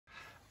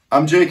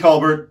I'm Jay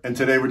Culbert, and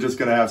today we're just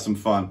going to have some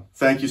fun.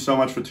 Thank you so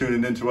much for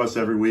tuning in to us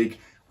every week.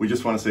 We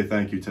just want to say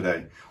thank you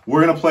today.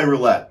 We're going to play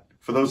roulette.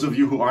 For those of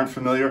you who aren't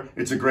familiar,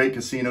 it's a great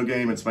casino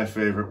game. It's my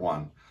favorite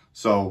one.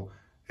 So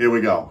here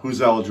we go.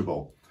 Who's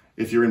eligible?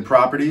 If you're in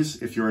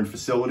properties, if you're in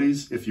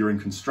facilities, if you're in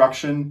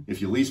construction,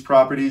 if you lease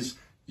properties,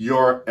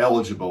 you're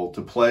eligible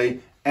to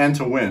play and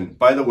to win.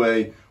 By the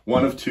way,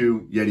 one of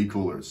 2 Yeti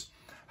coolers.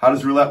 How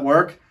does roulette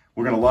work?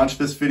 We're going to launch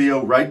this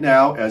video right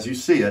now as you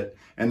see it.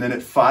 And then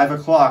at 5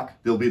 o'clock,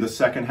 there'll be the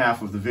second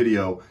half of the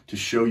video to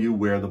show you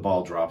where the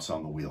ball drops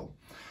on the wheel.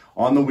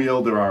 On the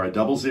wheel, there are a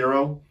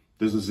 00,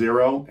 there's a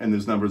 0, and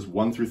there's numbers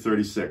 1 through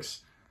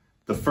 36.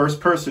 The first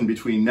person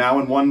between now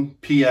and 1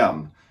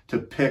 p.m. to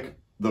pick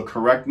the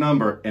correct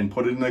number and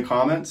put it in the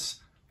comments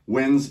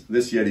wins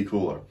this Yeti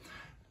cooler.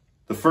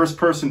 The first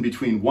person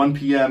between 1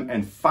 p.m.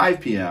 and 5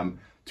 p.m.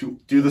 to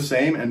do the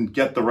same and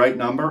get the right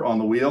number on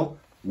the wheel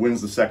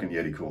wins the second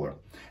Yeti cooler.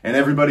 And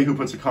everybody who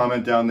puts a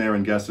comment down there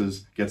and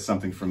guesses gets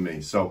something from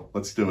me. So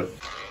let's do it.